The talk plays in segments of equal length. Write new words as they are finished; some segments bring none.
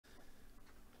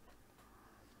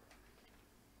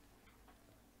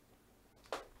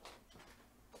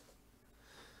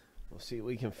see what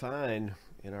we can find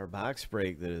in our box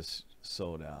break that is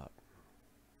sold out.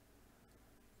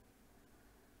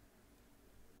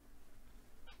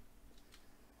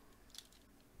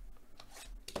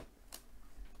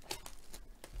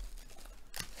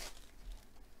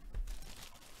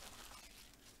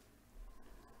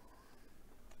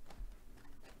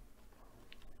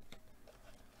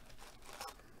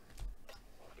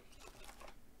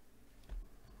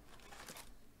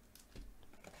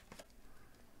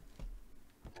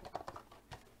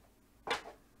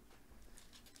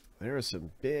 There are some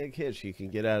big hits you can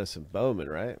get out of some Bowman,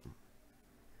 right?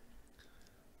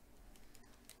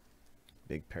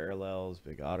 Big parallels,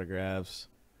 big autographs,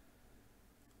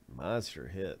 monster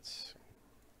hits.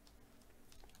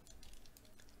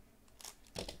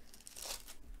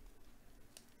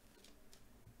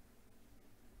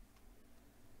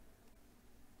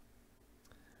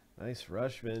 Nice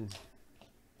Rushman.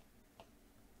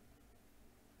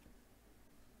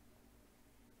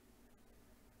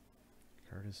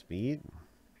 Curtis Speed.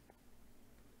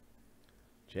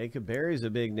 Jacob Berry's a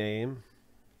big name.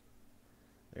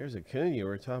 There's Acuna.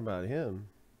 We're talking about him.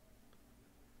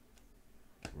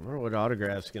 I wonder what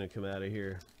autograph's going to come out of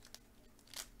here.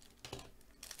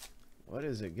 What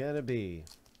is it going to be?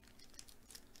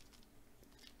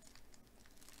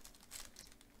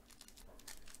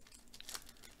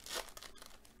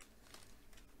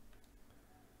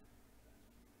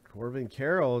 Corbin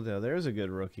Carroll. Now there's a good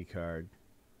rookie card.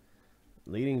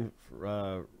 Leading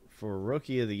for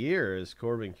Rookie of the Year is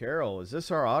Corbin Carroll. Is this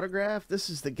our autograph?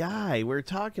 This is the guy. We're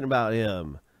talking about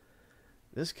him.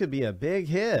 This could be a big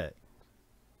hit.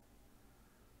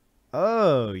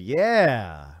 Oh,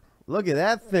 yeah. Look at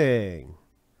that thing.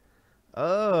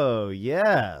 Oh,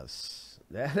 yes.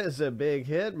 That is a big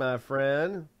hit, my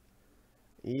friend.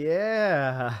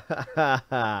 Yeah.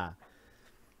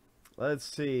 Let's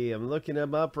see. I'm looking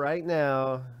them up right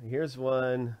now. Here's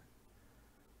one.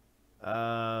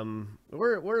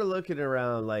 We're looking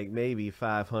around like maybe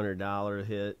 $500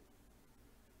 hit.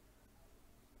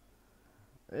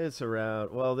 It's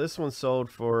around, well, this one sold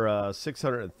for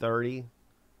 $630.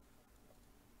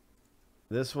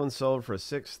 This one sold for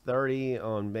 $630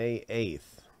 on May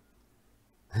 8th.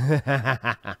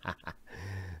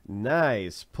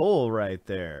 Nice pull right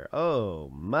there.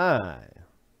 Oh my.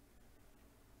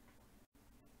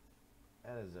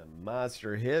 That is a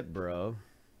monster hit, bro.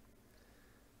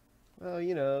 Well,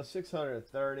 you know,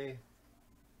 630.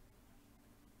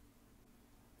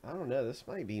 I don't know. This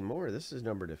might be more. This is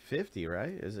numbered to 50, right?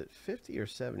 Is it 50 or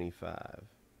 75?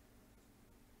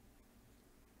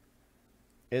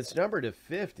 It's numbered to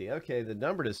 50. Okay, the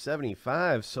number to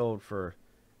 75 sold for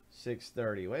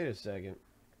 630. Wait a second.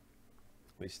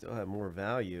 We still have more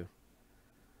value.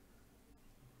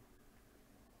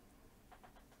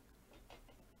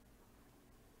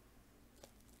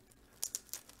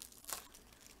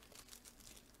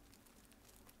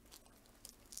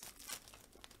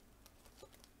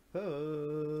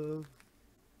 Oh.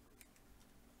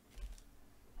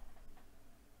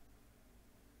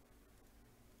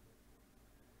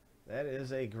 That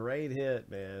is a great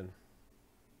hit, man.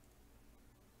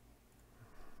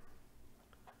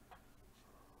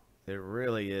 It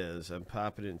really is. I'm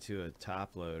popping into a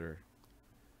top loader.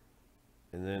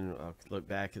 And then I'll look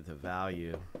back at the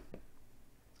value.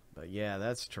 But yeah,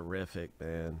 that's terrific,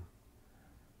 man.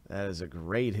 That is a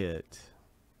great hit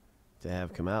to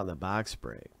have come out in the box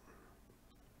break.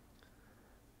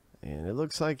 And it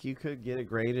looks like you could get it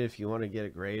graded if you want to get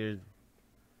it graded.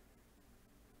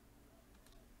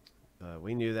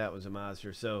 We knew that was a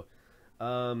monster. So,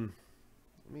 let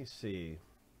me see.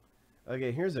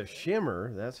 Okay, here's a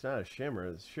shimmer. That's not a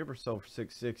shimmer. The shimmer sold for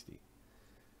 $660.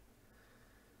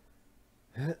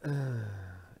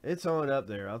 It's on up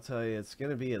there. I'll tell you, it's going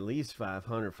to be at least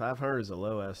 500. 500 is a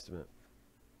low estimate.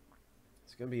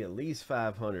 It's going to be at least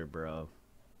 500, bro.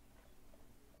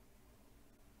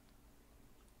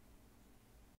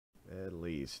 At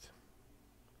least.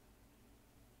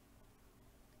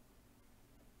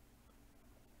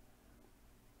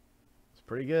 It's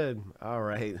pretty good. All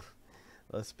right.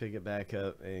 Let's pick it back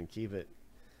up and keep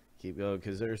going,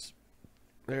 because there's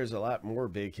a lot more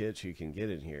big hits you can get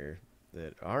in here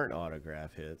that aren't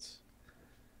autograph hits,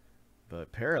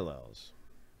 but parallels.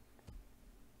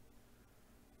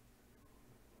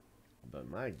 But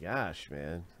my gosh,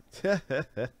 man.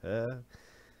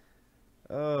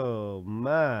 Oh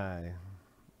my.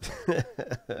 We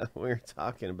were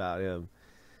talking about him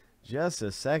just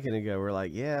a second ago. We're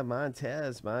like, yeah,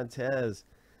 Montez.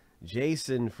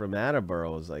 Jason from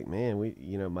Attleboro was like, man,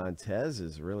 Montez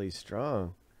is really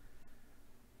strong.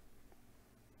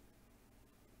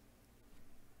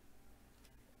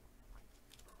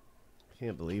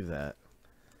 Can't believe that.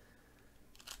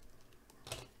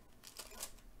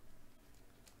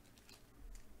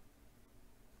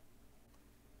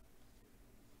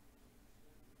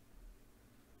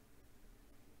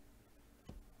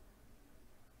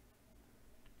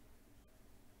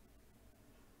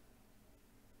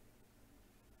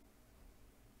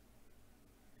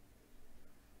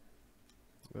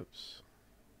 Whoops.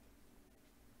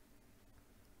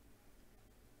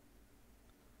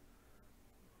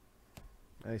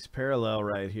 Nice parallel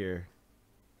right here.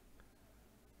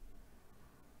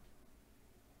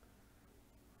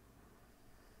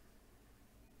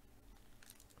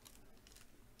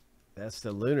 That's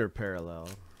the lunar parallel.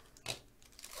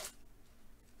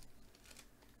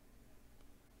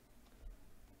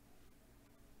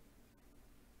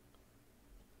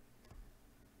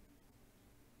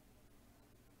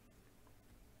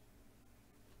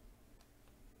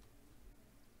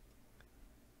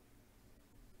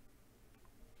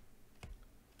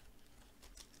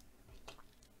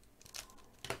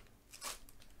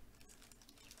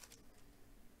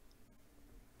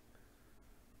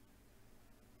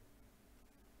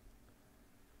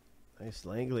 Nice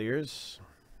Langoliers.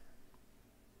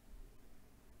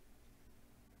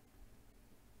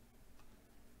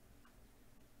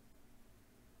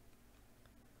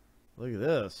 Look at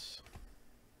this.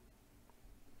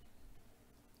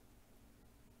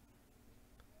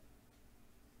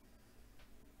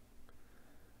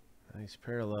 Nice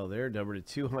parallel there, number to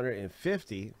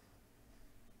 250.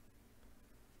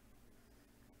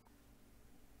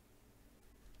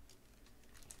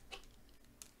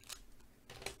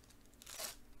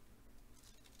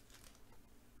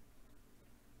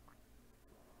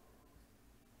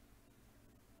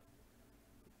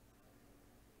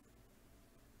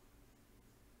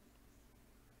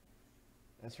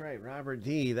 That's right, Robert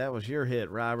D. That was your hit,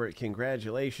 Robert.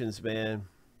 Congratulations, man,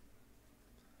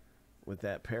 with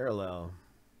that parallel.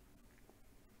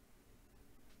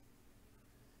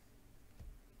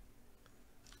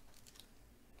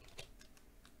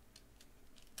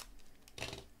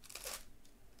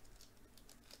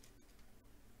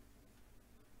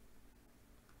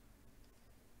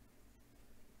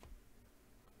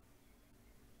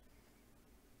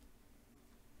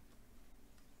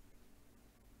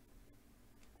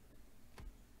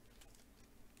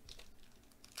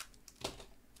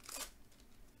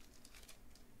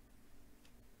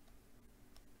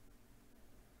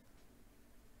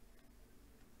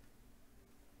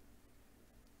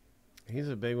 He's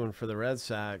a big one for the Red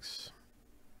Sox.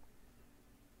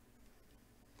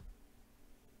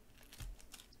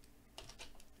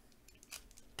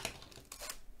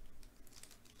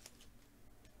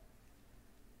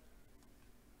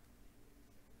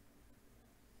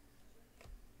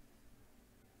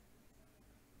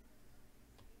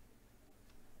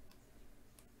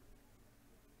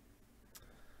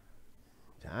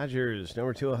 Dodgers,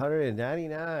 number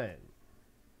 299.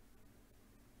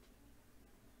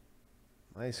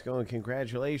 Nice going.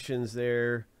 Congratulations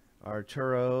there,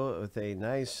 Arturo, with a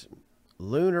nice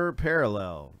lunar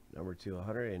parallel. Number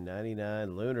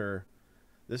 299 lunar.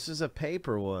 This is a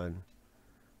paper one.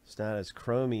 It's not as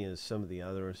chromy as some of the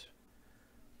others.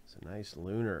 It's a nice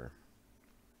lunar.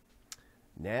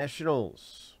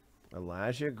 Nationals,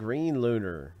 Elijah Green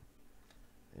lunar.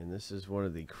 And this is one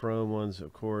of the chrome ones,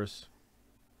 of course.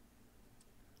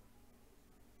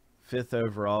 5th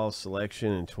overall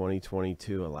selection in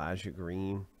 2022, Elijah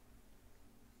Green.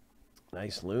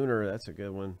 Nice lunar. That's a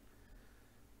good one.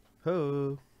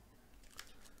 Ho.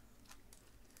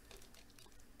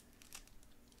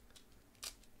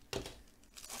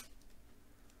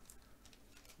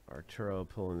 Arturo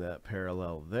pulling that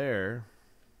parallel there.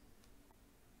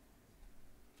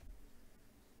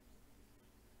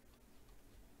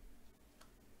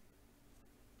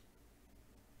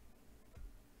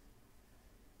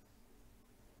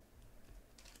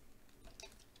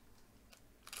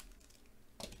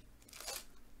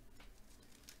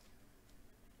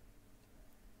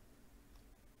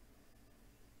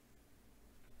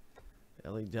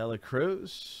 Ellie Dela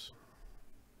Cruz.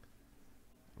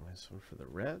 Nice one for the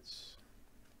Reds.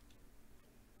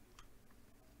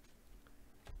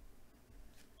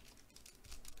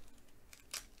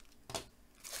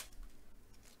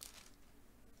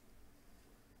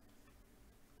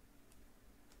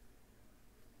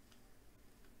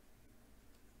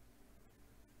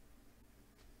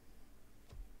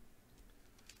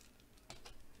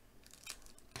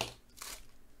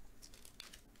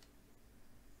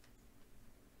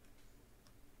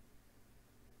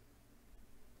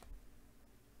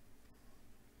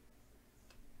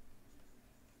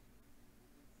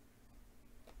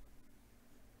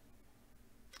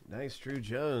 Nice Drew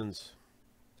Jones.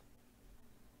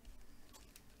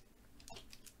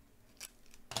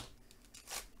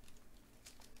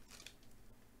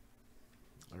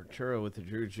 Arturo with the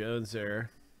Drew Jones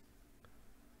there.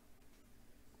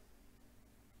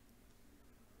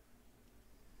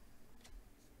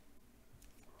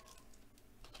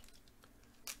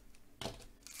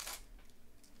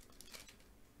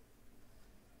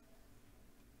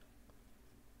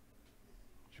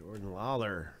 Jordan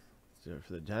Lawler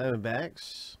for the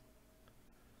Diamondbacks.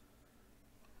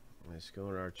 Nice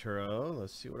going, Arturo.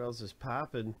 Let's see what else is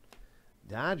popping.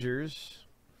 Dodgers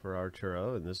for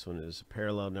Arturo, and this one is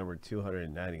parallel number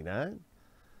 299.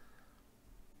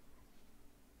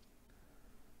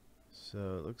 So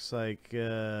it looks like,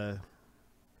 yeah,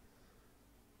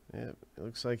 it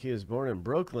looks like he was born in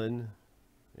Brooklyn.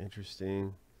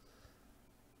 Interesting.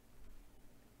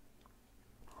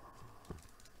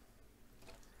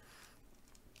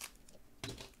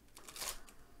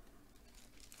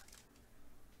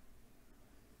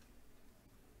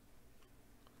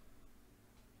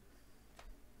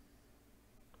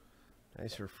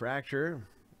 Nice refractor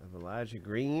of Elijah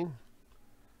Green.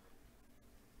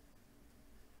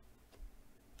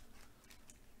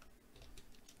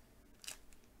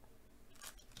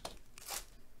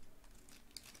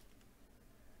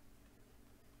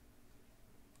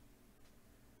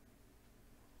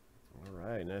 All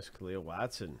right, nice Khalil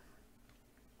Watson.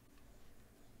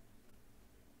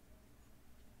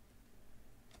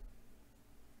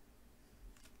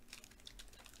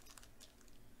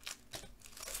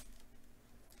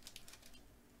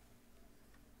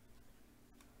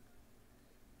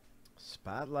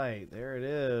 Spotlight, there it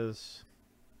is.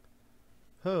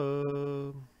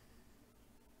 Ho.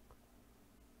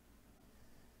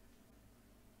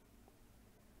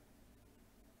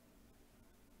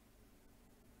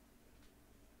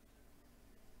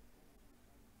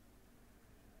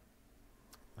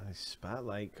 Nice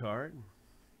spotlight card.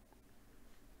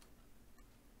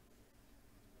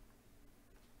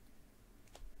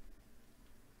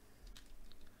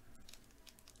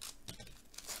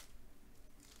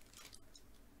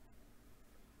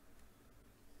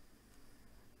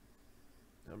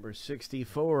 Number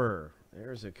 64.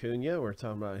 There's Acuna. We're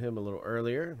talking about him a little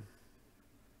earlier.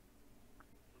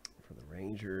 For the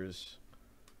Rangers.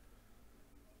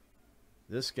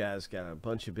 This guy's got a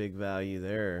bunch of big value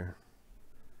there.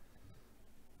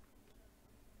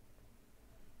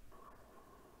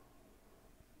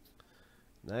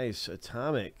 Nice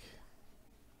atomic.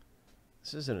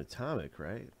 This is an atomic,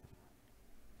 right?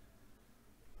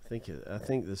 I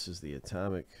think this is the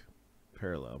atomic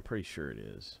parallel. I'm pretty sure it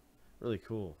is. Really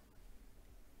cool.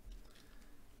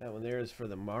 That one there is for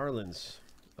the Marlins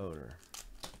owner.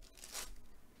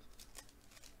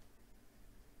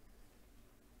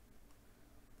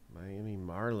 Miami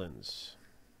Marlins.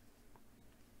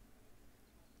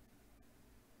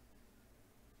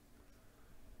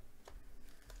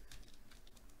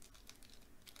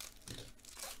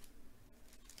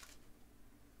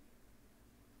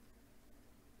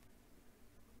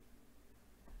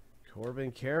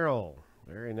 Corbin Carroll.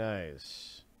 Very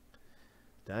nice.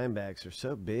 Diamondbacks are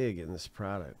so big in this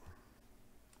product.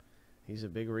 He's a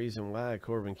big reason why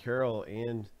Corbin Carroll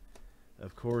and,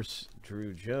 of course,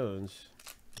 Drew Jones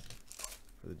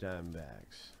for the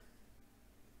Diamondbacks.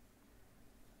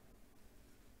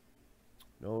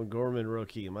 Nolan Gorman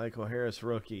rookie. Michael Harris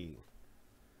rookie.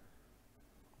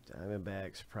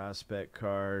 Diamondbacks prospect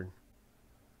card.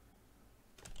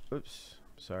 Oops,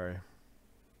 sorry.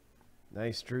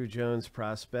 Nice Drew Jones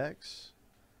prospects.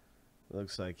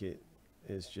 Looks like it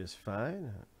is just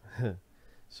fine.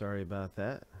 Sorry about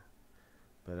that.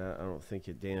 But I don't think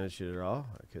it damaged it at all.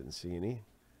 I couldn't see any.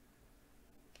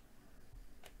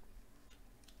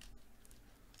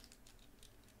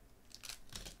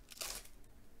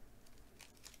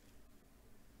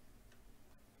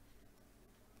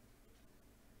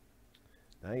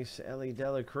 Nice Ellie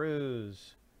Dela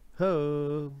Cruz.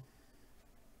 Ho!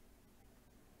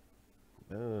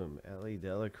 Boom, Ellie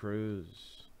Dela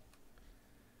Cruz.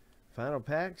 Final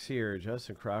packs here.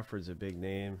 Justin Crawford's a big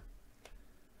name.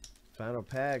 Final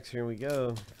packs, here we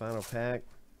go. Final pack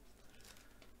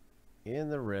in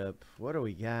the rip. What do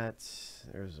we got?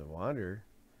 There's a Wander.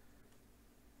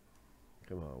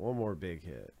 Come on, one more big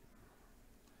hit.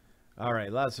 All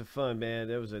right, lots of fun, man.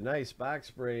 That was a nice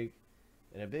box break.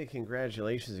 And a big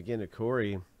congratulations again to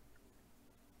Corey,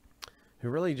 who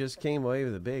really just came away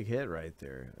with a big hit right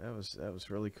there. That was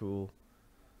really cool.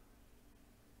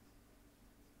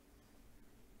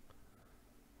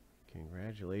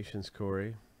 Congratulations,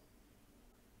 Corey.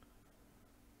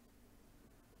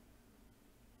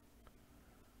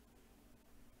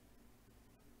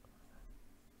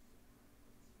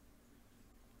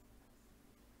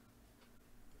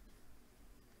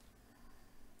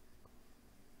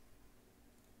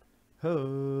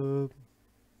 Hope.